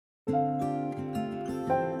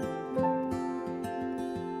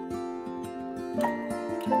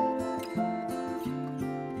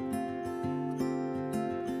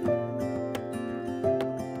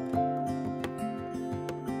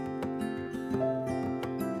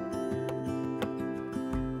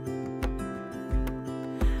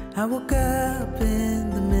I woke up in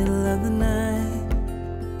the middle of the night.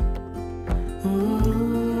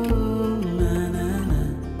 Na, na, na.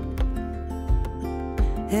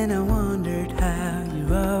 And I wondered how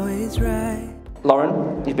you're always right.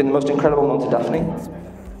 Lauren, you've been the most incredible mum to Daphne.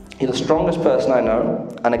 You're the strongest person I know,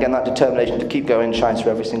 and again that determination to keep going shines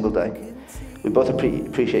through every single day. We both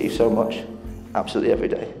appreciate you so much, absolutely every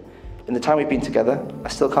day. In the time we've been together, I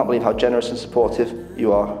still can't believe how generous and supportive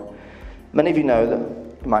you are. Many of you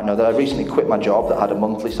might know that I recently quit my job that had a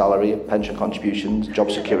monthly salary, pension contributions,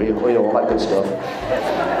 job security, all that good stuff,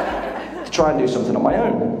 to try and do something on my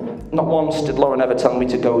own. Not once did Lauren ever tell me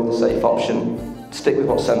to go with the safe option, stick with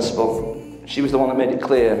what's sensible. She was the one that made it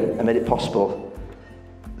clear and made it possible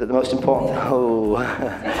that the most important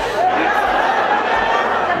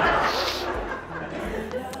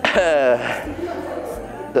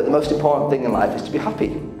that the most important thing in life is to be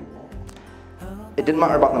happy. It didn't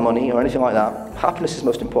matter about the money or anything like that. Happiness is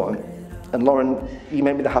most important. And Lauren, you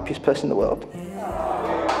made me the happiest person in the world.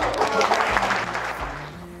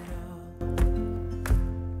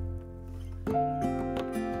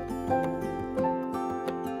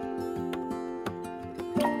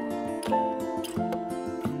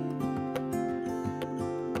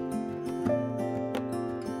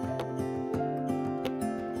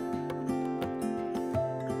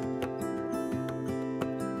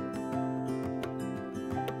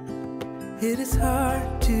 It is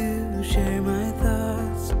hard to share my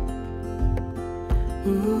thoughts.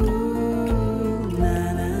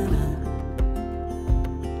 Na, na, na.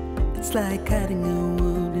 It's like cutting a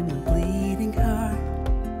wound in a bleeding heart.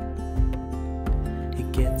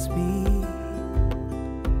 It gets me.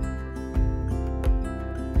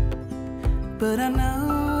 But I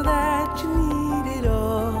know that you need it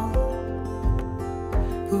all.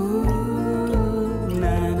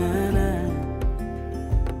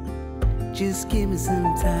 Just give me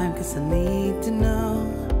some time, 'cause I need to know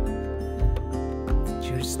that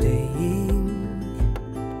you're staying.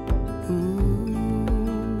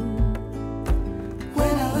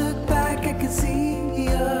 When I look back, I can see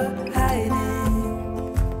you're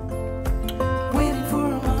hiding, waiting for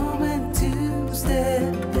a moment to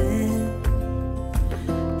step in.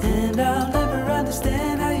 And I'll never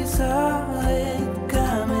understand how you saw it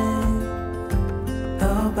coming.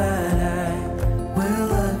 Oh, but I will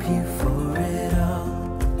love you for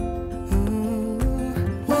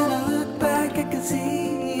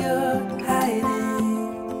see you're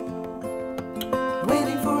hiding,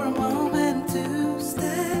 waiting for a moment to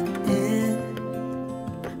step in.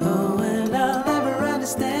 Oh, and I'll never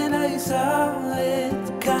understand how you saw it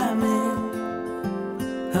coming.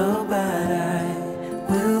 Oh, but I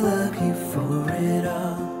will love you for it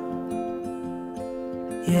all.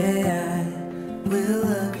 Yeah, I will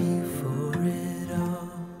love you for it all.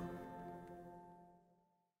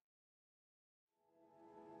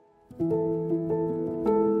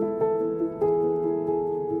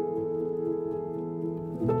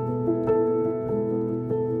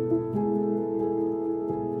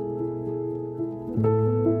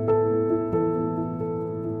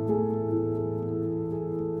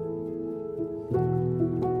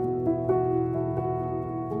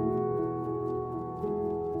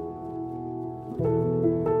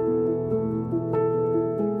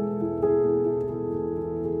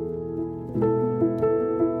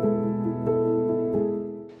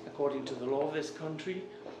 According to the law of this country,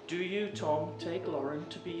 do you, Tom, take Lauren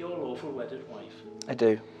to be your lawful wedded wife? I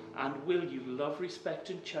do. And will you love, respect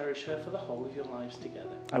and cherish her for the whole of your lives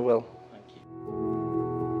together? I will. Thank you.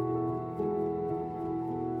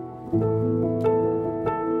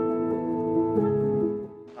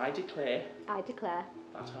 I declare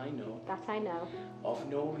that I know of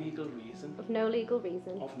no legal reason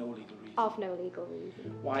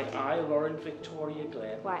why I, Lauren Victoria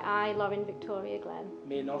Glenn,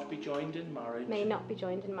 may not be joined in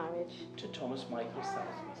marriage to Thomas Michael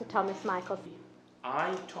Southworth.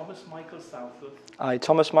 I, Thomas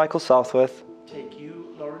Michael Southworth, take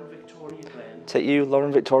you, Lauren Victoria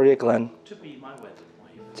Glenn, to be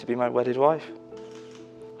my wedded wife.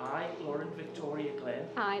 I, Lauren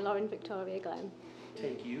Victoria Glenn,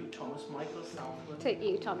 take you, Thomas Michael Southworth,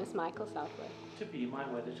 to be my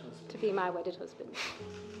wedded husband.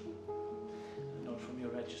 A note from your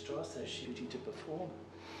registrar says duty to perform,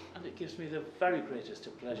 and it gives me the very greatest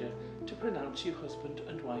of pleasure to pronounce you husband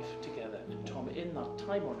and wife together. And Tom, in that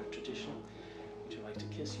time-honoured tradition, would you like to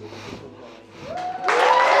kiss your beautiful bride?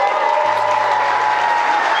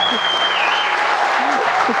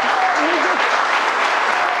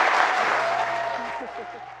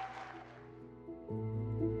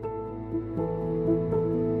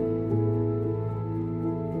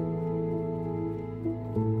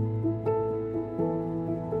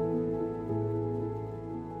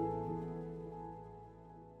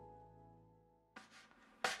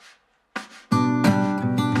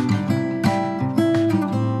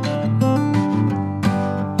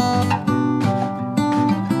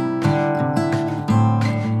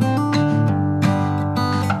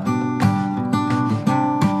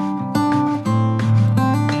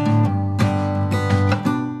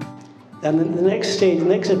 And the next stage, the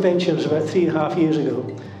next adventure was about 3.5 years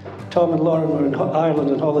ago. Tom and Lauren were in Ireland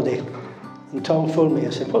on holiday, and Tom phoned me.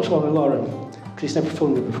 I said, "What's wrong with Lauren?" Because he's never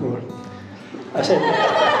phoned me before. I said,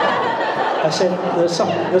 there's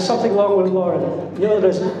something wrong with Lauren. No, there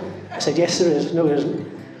isn't. I said, yes, there is. No, there isn't.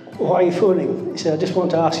 Why are you phoning? He said, I just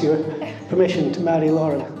want to ask your permission to marry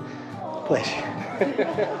Lauren. Bless you.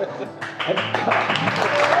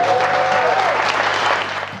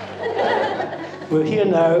 We're here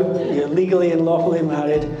now. You're legally and lawfully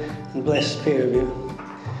married, and blessed pair of you.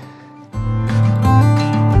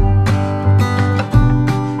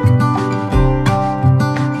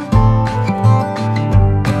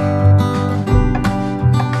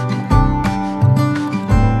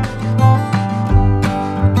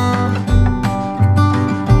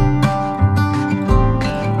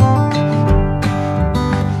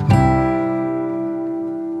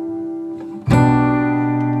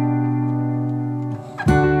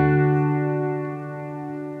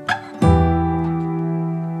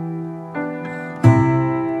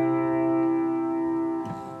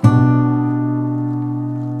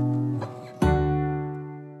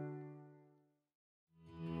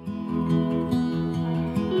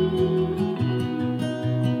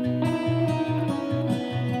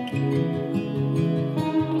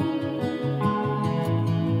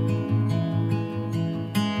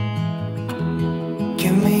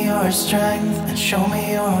 Give me your strength and show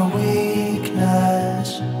me your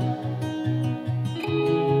weakness.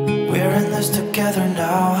 We're in this together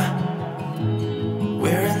now.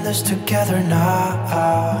 We're in this together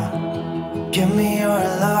now. Give me your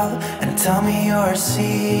love and tell me your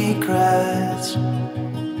secrets.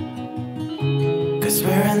 'Cause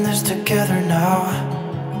we're in this together now.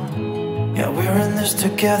 Yeah, we're in this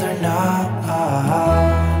together now.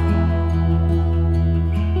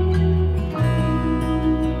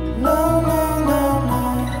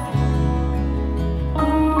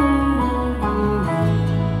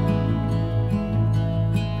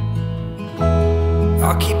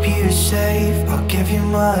 I'll keep you safe, I'll give you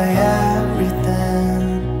my everything.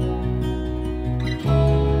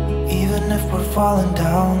 Even if we're falling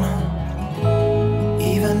down,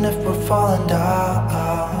 even if we're falling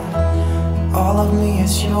down, all of me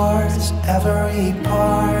is yours, every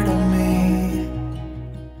part of me.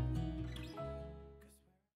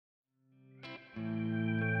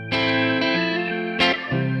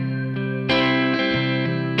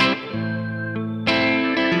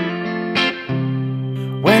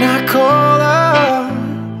 When I call her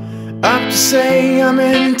up to say I'm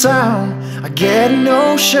in town, I get a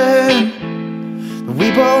notion that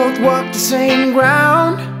we both walk the same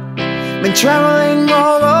ground. Been traveling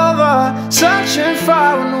all over, searching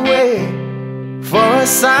far and away for a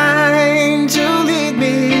sign to lead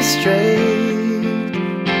me straight.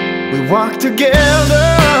 We walk together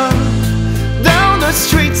down the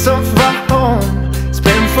streets of our home. It's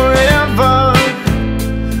been forever,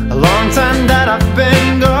 a long time that I've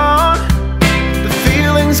been gone. The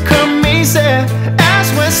feelings come easy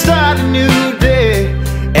as we're starting new.